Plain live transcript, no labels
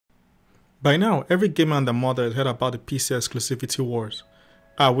By now, every gamer and their mother has heard about the PC exclusivity wars.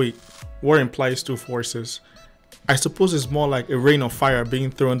 Ah wait, war implies two forces. I suppose it's more like a rain of fire being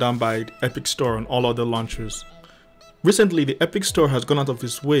thrown down by the Epic Store on all other launchers. Recently, the Epic Store has gone out of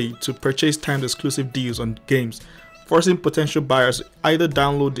its way to purchase timed exclusive deals on games, forcing potential buyers to either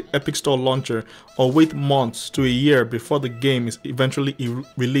download the Epic Store launcher or wait months to a year before the game is eventually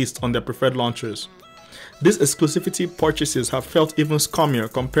released on their preferred launchers. These exclusivity purchases have felt even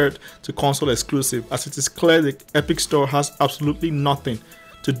scummier compared to console exclusive, as it is clear the Epic Store has absolutely nothing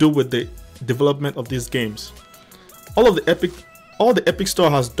to do with the development of these games. All the Epic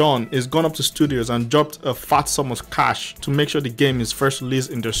Store has done is gone up to studios and dropped a fat sum of cash to make sure the game is first released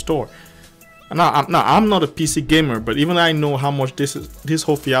in their store. Now, I'm not a PC gamer, but even I know how much this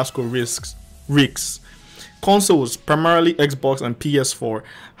whole fiasco reeks. Consoles, primarily Xbox and PS4,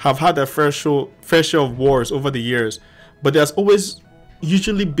 have had their fair share of wars over the years, but there's always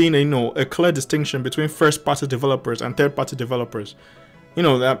usually been a clear distinction between first-party developers and third-party developers.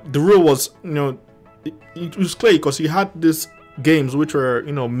 That the rule was, it was clear because you had these games which were,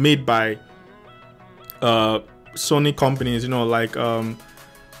 made by Sony companies, like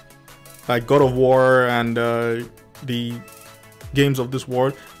God of War and the games of this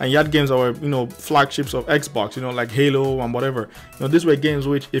world, and you had games that were flagships of Xbox, like Halo and whatever. These were games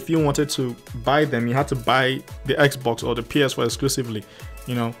which, if you wanted to buy them, you had to buy the Xbox or the PS4 exclusively,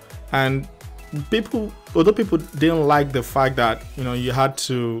 and although people didn't like the fact that you had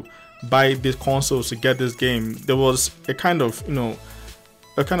to buy these consoles to get this game, there was a kind of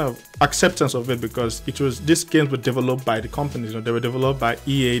acceptance of it, because these games were developed by the companies. They were developed by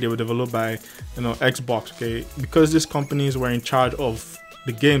EA, they were developed by Xbox. Okay, because these companies were in charge of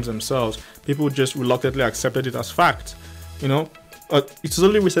the games themselves, people just reluctantly accepted it as fact. It's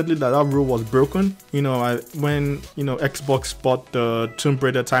only recently that rule was broken. When Xbox bought the Tomb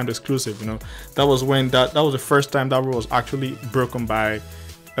Raider timed exclusive. That was when that was the first time that rule was actually broken by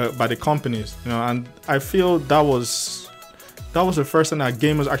the companies. And I feel that was the first time that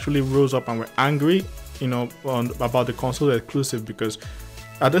gamers actually rose up and were angry, about the console exclusive, because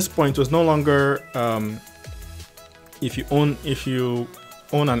at this point it was no longer if you own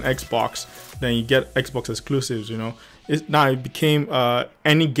an Xbox, then you get Xbox exclusives. Now it became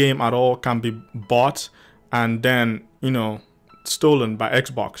any game at all can be bought and then stolen by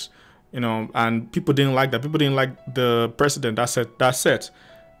Xbox. And people didn't like that. People didn't like the precedent that set.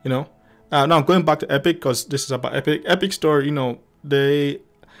 Now going back to Epic, because this is about Epic Store. They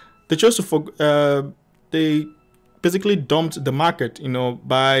chose to they basically dumped the market,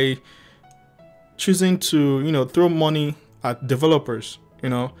 by choosing to throw money at developers,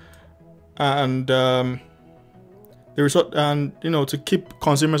 and the result, and to keep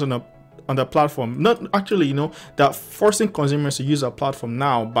consumers on the platform. Not actually, they're forcing consumers to use our platform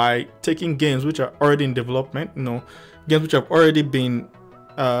now by taking games which are already in development, games which have already been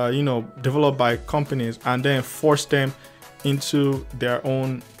developed by companies, and then force them into their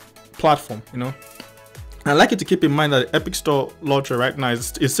own platform. I'd like you to keep in mind that the Epic Store launcher right now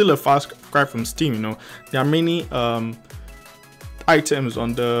is still a fast cry from Steam. There are many items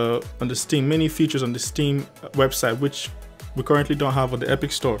on the Steam, many features on the Steam website which we currently don't have on the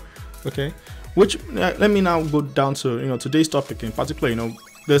Epic Store. Okay, which let me now go down to today's topic in particular.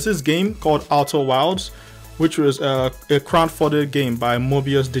 There's this game called Outer Wilds, which was a crowdfunded game by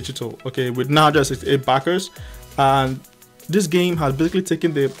Mobius Digital, okay, with now just 68 backers. And this game has basically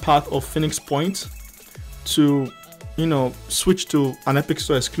taken the path of Phoenix Point to, switch to an Epic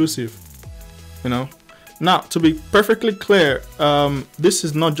Store exclusive, Now, to be perfectly clear, this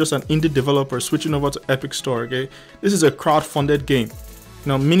is not just an indie developer switching over to Epic Store, okay? This is a crowdfunded game,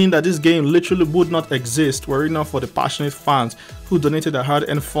 meaning that this game literally would not exist were it not for the passionate fans who donated their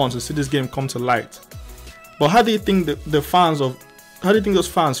hard-earned funds to see this game come to light. But how do you think those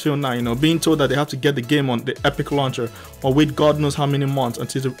fans feel now, being told that they have to get the game on the Epic launcher or wait God knows how many months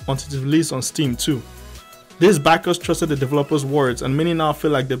until it's released on Steam too? These backers trusted the developers' words, and many now feel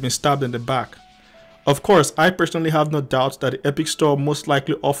like they've been stabbed in the back. Of course, I personally have no doubt that the Epic Store most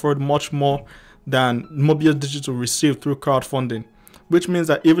likely offered much more than Mobius Digital received through crowdfunding, which means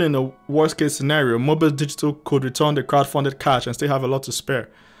that even in a worst case scenario, Mobius Digital could return the crowdfunded cash and still have a lot to spare.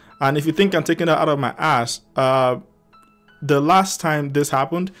 And if you think I'm taking that out of my ass, the last time this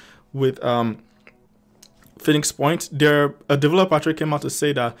happened with Phoenix Point, a developer actually came out to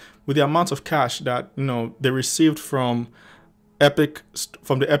say that with the amount of cash that they received from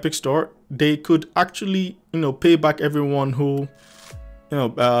the Epic Store, they could actually pay back everyone who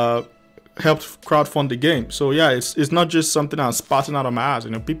helped crowdfund the game. So yeah, it's not just something I'm spouting out of my ass. A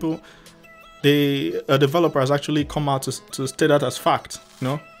developer has actually come out to state that as fact.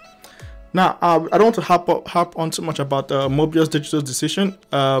 Now, I don't want to harp on too much about Mobius Digital's decision,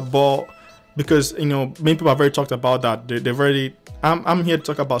 but because many people have already talked about that. They've already. I'm here to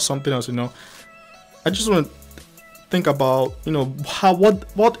talk about something else. I just want to think about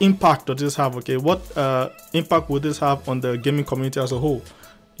what impact does this have? Okay, what impact would this have on the gaming community as a whole?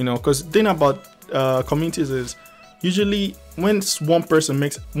 Because the thing about communities is usually when one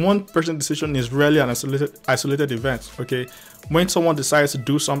person decision is rarely an isolated event. Okay, when someone decides to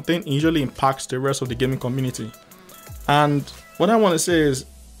do something, it usually impacts the rest of the gaming community. And what I want to say is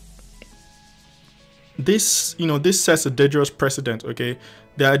this sets a dangerous precedent. Okay,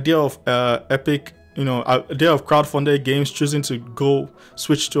 the idea of Epic, idea of crowdfunded games choosing to go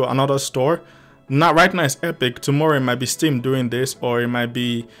switch to another store. Not right now it's Epic. Tomorrow it might be Steam doing this, or it might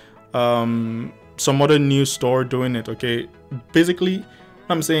be some other new store doing it. Okay, basically what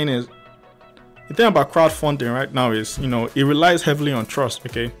I'm saying is the thing about crowdfunding right now is it relies heavily on trust.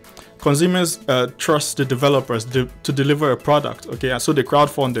 Okay, consumers trust the developers to deliver a product. Okay, and so they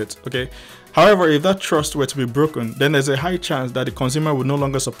crowdfund it. Okay, however, if that trust were to be broken, then there's a high chance that the consumer will no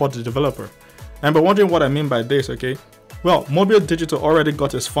longer support the developer. And by wondering what I mean by this, okay, well, Mobius Digital already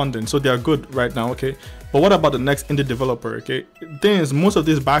got its funding, so they are good right now. Okay, but what about the next indie developer? Okay, the thing is, most of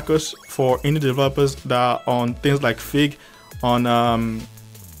these backers for indie developers that are on things like Fig, on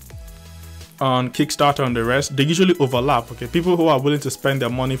Kickstarter and the rest, they usually overlap. Okay, people who are willing to spend their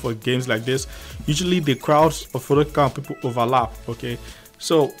money for games like this, usually the crowds of other kind of people overlap. Okay,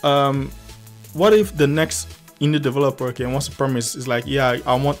 so what if the next indie developer, okay, wants to promise is like, yeah,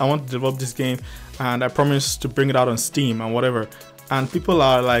 I want to develop this game and I promise to bring it out on Steam and whatever, and people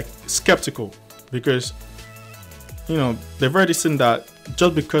are like skeptical because they've already seen that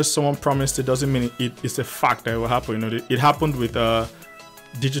just because someone promised it doesn't mean it's a fact that it will happen. It happened with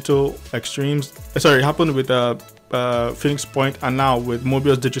Digital Extremes. Sorry, it happened with Phoenix Point, and now with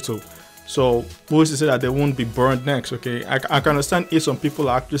Mobius Digital. So who is to say that they won't be burned next? Okay, I can understand if some people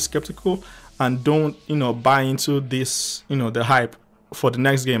are actually skeptical and don't buy into this the hype for the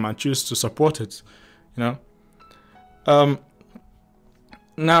next game and choose to support it.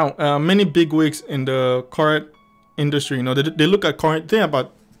 Now many big wigs in the current industry, they look at current thing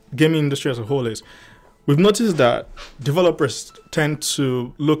about gaming industry as a whole is we've noticed that developers tend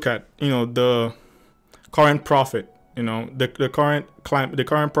to look at the current profit, the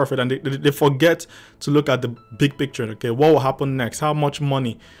current profit, and they forget to look at the big picture. Okay, what will happen next? How much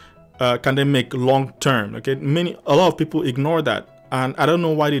money can they make long term? Okay, a lot of people ignore that, and I don't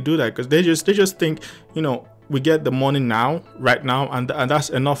know why they do that, because they just think we get the money now, right now, and that's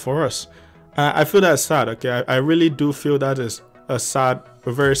enough for us. I feel that's sad. Okay, I really do feel that is a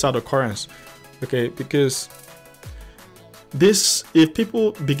very sad occurrence. Okay, because if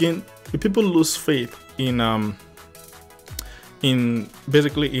people lose faith in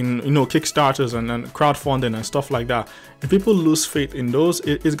basically in Kickstarters and crowdfunding and stuff like that, if people lose faith in those,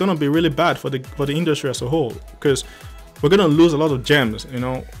 it's gonna be really bad for the industry as a whole, because we're gonna lose a lot of gems.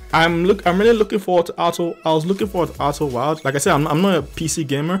 I'm really looking forward to I was looking forward to Outer Wilds. Like I said, I'm not a PC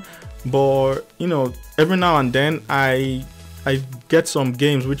gamer, but every now and then I get some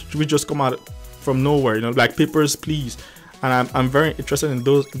games which just come out from nowhere, like Papers, Please, and I'm very interested in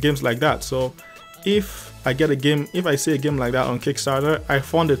those games like that. So if I see a game like that on Kickstarter, I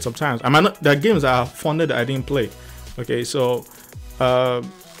fund it sometimes. There are games that I funded that I didn't play. Okay, so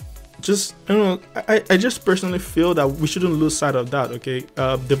just I just personally feel that we shouldn't lose sight of that. Okay,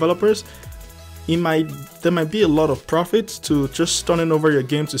 developers, there might be a lot of profits to just turning over your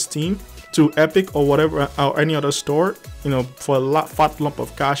game to Steam, to Epic, or whatever, or any other store, for a fat lump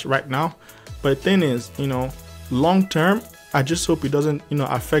of cash right now. But the thing is, long term, I just hope it doesn't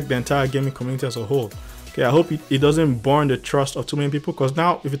affect the entire gaming community as a whole. Okay, I hope it doesn't burn the trust of too many people, because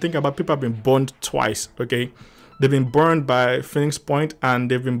now if you think about it, people have been burned twice. Okay, they've been burned by Phoenix Point, and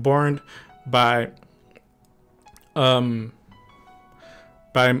they've been burned by Mobius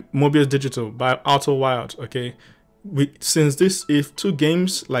Digital, by Outer Wilds. Okay, if two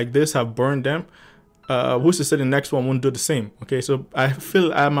games like this have burned them, who's to say the next one won't do the same? Okay, so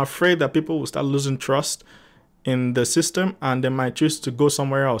I'm afraid that people will start losing trust in the system, and they might choose to go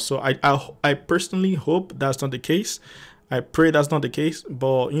somewhere else. So I personally hope that's not the case. I pray that's not the case,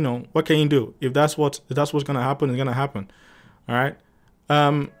 but what can you do? If that's what's gonna happen, it's gonna happen. All right.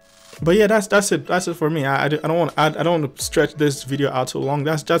 But yeah, that's it for me. I don't want to stretch this video out too long.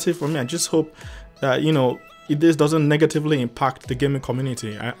 That's it for me. I just hope that this doesn't negatively impact the gaming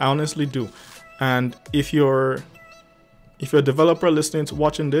community. I honestly do. And if you're a developer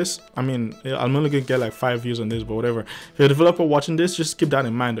watching this, I mean, I'm only gonna get like 5 views on this, but whatever. If you're a developer watching this, just keep that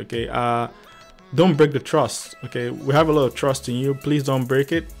in mind. Okay, don't break the trust. Okay, we have a lot of trust in you. Please don't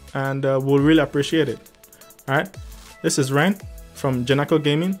break it. and we'll really appreciate it. All right, this is Ren from Janako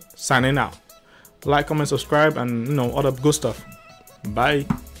Gaming signing out. Like, comment, subscribe, and all that good stuff. Bye.